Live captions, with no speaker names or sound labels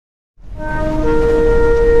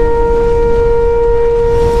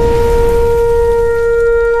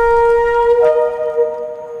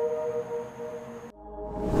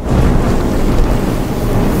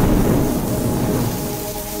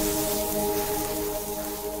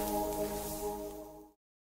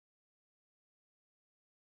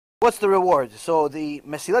What's the reward? So the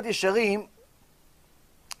Mesilat Yesharim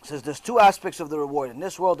says there's two aspects of the reward, in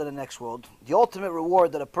this world and the next world. The ultimate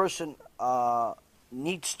reward that a person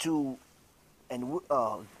needs to and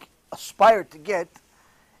aspire to get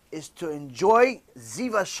is to enjoy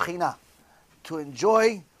Ziva Shechina, to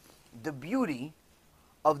enjoy the beauty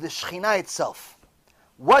of the Shechina itself.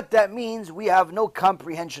 What that means, we have no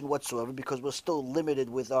comprehension whatsoever because we're still limited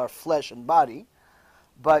with our flesh and body.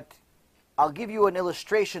 But I'll give you an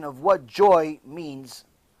illustration of what joy means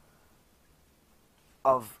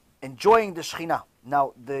of enjoying the Shechina.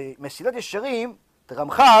 Now, the Mesilat Yesharim, the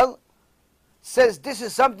Ramchal, says this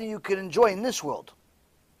is something you can enjoy in this world.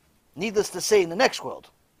 Needless to say, in the next world.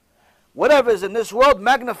 Whatever is in this world,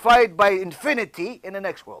 magnified by infinity in the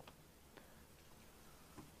next world.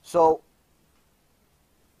 So,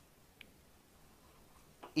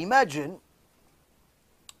 imagine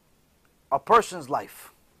a person's life.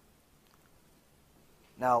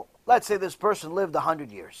 Now, let's say this person lived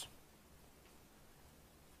 100 years.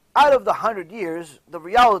 Out of the 100 years, the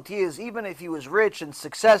reality is, even if he was rich and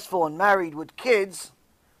successful and married with kids,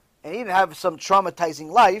 and he didn't have some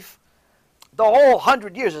traumatizing life, the whole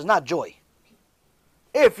 100 years is not joy.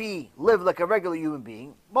 If he lived like a regular human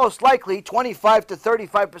being, most likely 25 to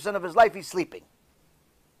 35% of his life he's sleeping.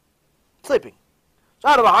 Sleeping. So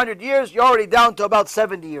out of 100 years, you're already down to about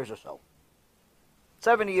 70 years or so.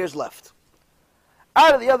 70 years left.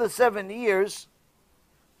 Out of the other 70 years,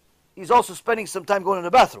 he's also spending some time going to the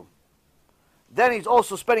bathroom. Then he's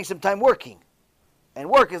also spending some time working. And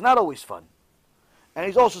work is not always fun. And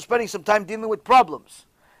he's also spending some time dealing with problems.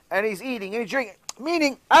 And he's eating and he's drinking.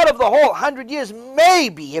 Meaning, out of the whole 100 years,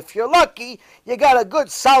 maybe, if you're lucky, you got a good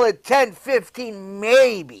solid 10, 15,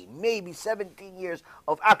 maybe 17 years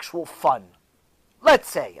of actual fun. Let's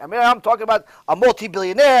say. I mean, I'm talking about a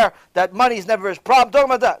multi-billionaire, that money's never his problem. I'm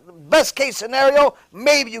talking about that. Best case scenario,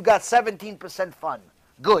 maybe you got 17% fun.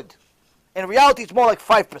 Good. In reality, it's more like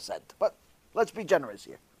 5%. But let's be generous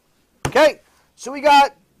here. Okay? So we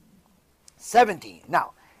got 17.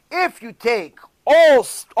 Now, if you take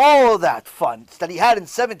all of that fun that he had in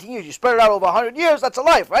 17 years, you spread it out over 100 years, that's a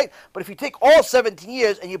life, right? But if you take all 17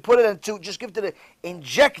 years and you put it into, just give it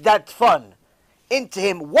inject that fun into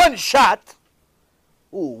him one shot,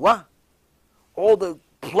 all the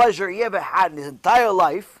pleasure he ever had in his entire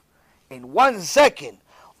life, in 1 second,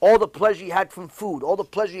 all the pleasure he had from food, all the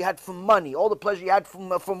pleasure he had from money, all the pleasure he had from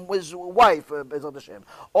his wife,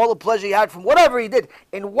 all the pleasure he had from whatever he did,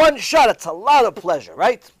 in one shot, it's a lot of pleasure,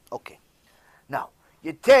 right? Okay. Now,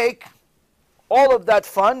 you take all of that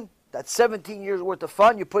fun, that 17 years worth of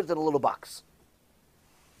fun, you put it in a little box.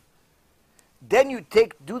 Then you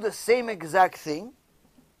do the same exact thing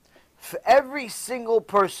for every single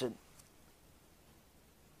person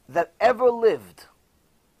that ever lived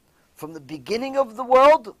from the beginning of the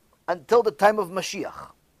world until the time of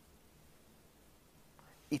Mashiach.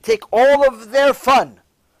 You take all of their fun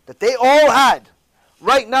that they all had.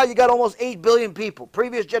 Right now you got almost 8 billion people.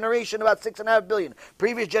 Previous generation about 6.5 billion.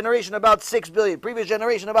 Previous generation about 6 billion. Previous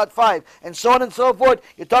generation about 5. And so on and so forth.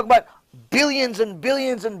 You're talking about billions and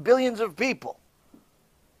billions and billions of people.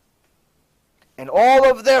 And all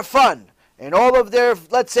of their fun. And all of their,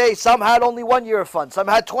 let's say, some had only 1 year of fun. Some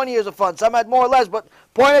had 20 years of fun. Some had more or less. But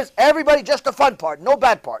point is, everybody, just the fun part. No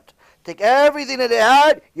bad part. Take everything that they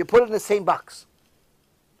had, you put it in the same box.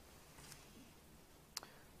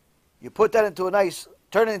 You put that into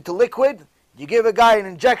turn it into liquid. You give a guy an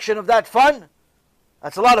injection of that fun.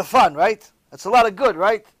 That's a lot of fun, right? That's a lot of good,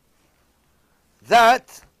 right?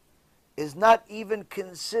 That is not even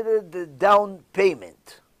considered the down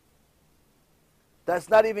payment. That's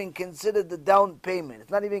not even considered the down payment.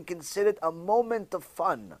 It's not even considered a moment of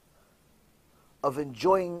fun of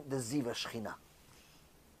enjoying the Ziva Shechina.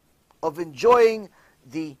 Of enjoying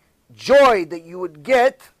the joy that you would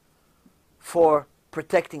get for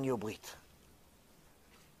protecting your Brit.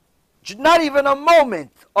 Not even a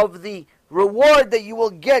moment of the reward that you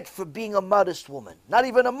will get for being a modest woman. Not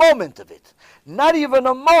even a moment of it. Not even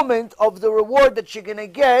a moment of the reward that you're going to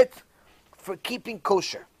get for keeping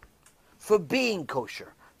kosher. For being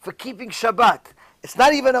kosher. For keeping Shabbat. It's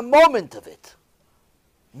not even a moment of it.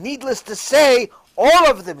 Needless to say, all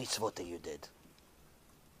of the mitzvot that you did.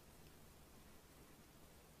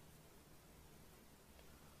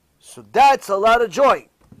 So that's a lot of joy.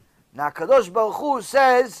 Now Kadosh Baruch Hu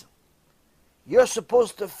says, you're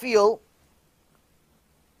supposed to feel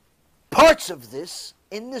parts of this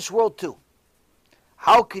in this world too.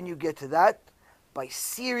 How can you get to that? By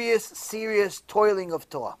serious toiling of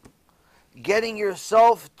Torah. Getting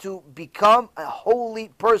yourself to become a holy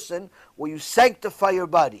person where you sanctify your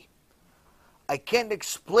body. I can't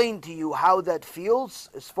explain to you how that feels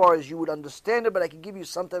as far as you would understand it, but I can give you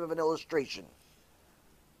some type of an illustration.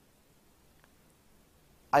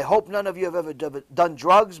 I hope none of you have ever done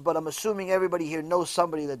drugs, but I'm assuming everybody here knows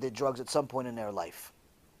somebody that did drugs at some point in their life.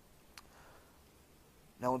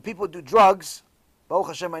 Now, when people do drugs, Baruch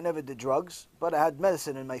Hashem, I never did drugs, but I had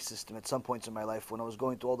medicine in my system at some points in my life when I was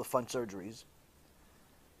going through all the fun surgeries.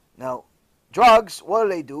 Now, drugs, what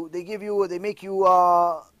do? They make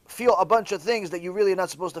you feel a bunch of things that you really are not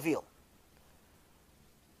supposed to feel.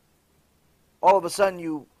 All of a sudden,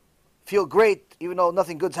 you feel great, even though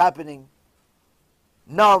nothing good's happening.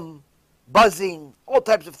 Numb, buzzing, all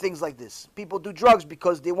types of things like this. People do drugs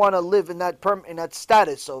because they want to live in that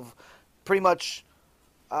status of pretty much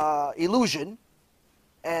illusion,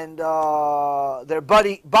 and their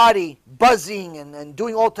body buzzing and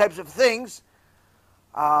doing all types of things,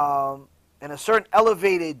 and a certain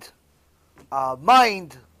elevated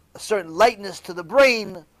mind, a certain lightness to the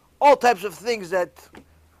brain, all types of things that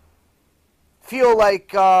feel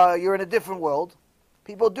like you're in a different world.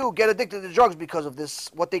 People do get addicted to drugs because of this,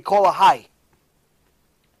 what they call a high.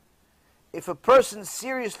 If a person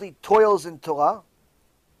seriously toils in Torah,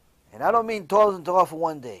 and I don't mean toils in Torah for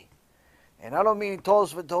one day, and I don't mean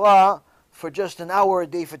toils for Torah for just an hour a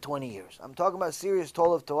day for 20 years. I'm talking about serious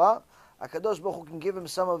toil of Torah. HaKadosh Baruch Hu can give him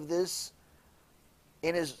some of this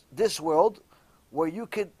in this world, where you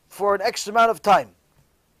could, for an X amount of time.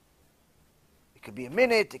 It could be a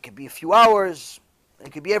minute, it could be a few hours,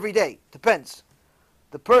 it could be every day. Depends.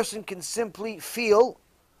 The person can simply feel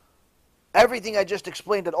everything I just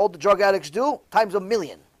explained that all the drug addicts do, times a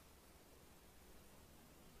million.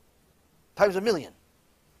 Times a million.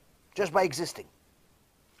 Just by existing.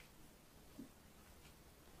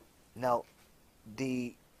 Now,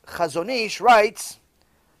 the Chazon Ish writes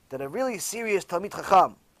that a really serious Talmid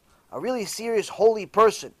Chacham, a really serious holy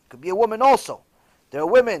person, could be a woman also. There are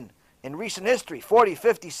women in recent history, 40,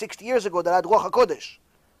 50, 60 years ago, that had Ruach HaKodesh.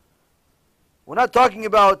 We're not talking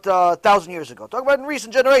about 1,000 years ago. We're talking about in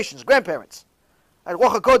recent generations, grandparents. Had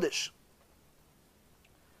Ruach HaKodesh.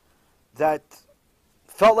 That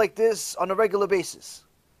felt like this on a regular basis.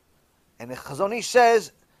 And the Chazon Ish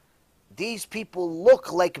says, these people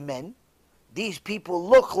look like men, these people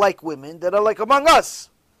look like women that are like among us.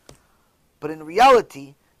 But in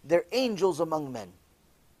reality, they're angels among men.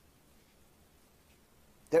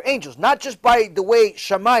 They're angels, not just by the way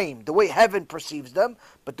Shamayim, the way heaven perceives them,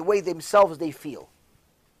 but the way themselves they feel.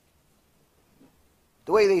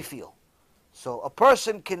 The way they feel. So a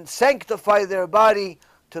person can sanctify their body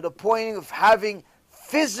to the point of having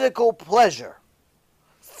physical pleasure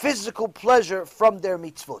from their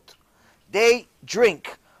mitzvot. They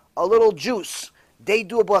drink a little juice, they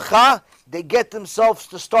do a bracha, they get themselves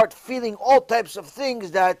to start feeling all types of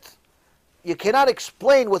things that you cannot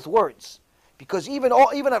explain with words. Because even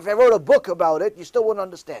if I wrote a book about it, you still wouldn't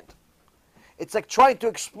understand. It's like trying to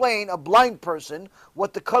explain a blind person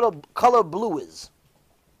what the color blue is.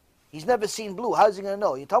 He's never seen blue. How's he going to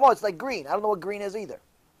know? You tell him, oh, it's like green. I don't know what green is either.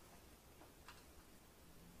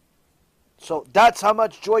 So that's how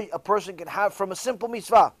much joy a person can have from a simple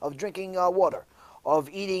mitzvah of drinking water, of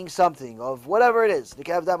eating something, of whatever it is. They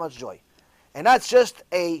can have that much joy. And that's just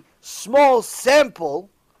a small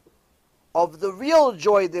sample of the real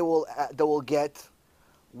joy they will get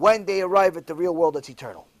when they arrive at the real world that's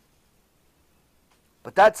eternal.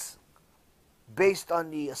 But that's based on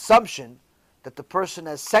the assumption that the person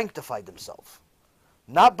has sanctified themselves.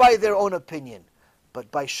 Not by their own opinion, but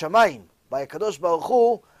by Shamayim, by HaKadosh Baruch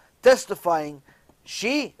Hu, testifying,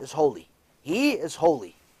 she is holy, he is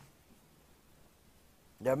holy.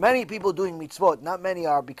 There are many people doing mitzvot, not many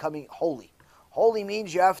are becoming holy. Holy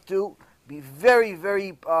means you have to be very,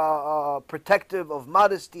 very protective of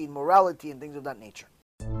modesty and morality and things of that nature.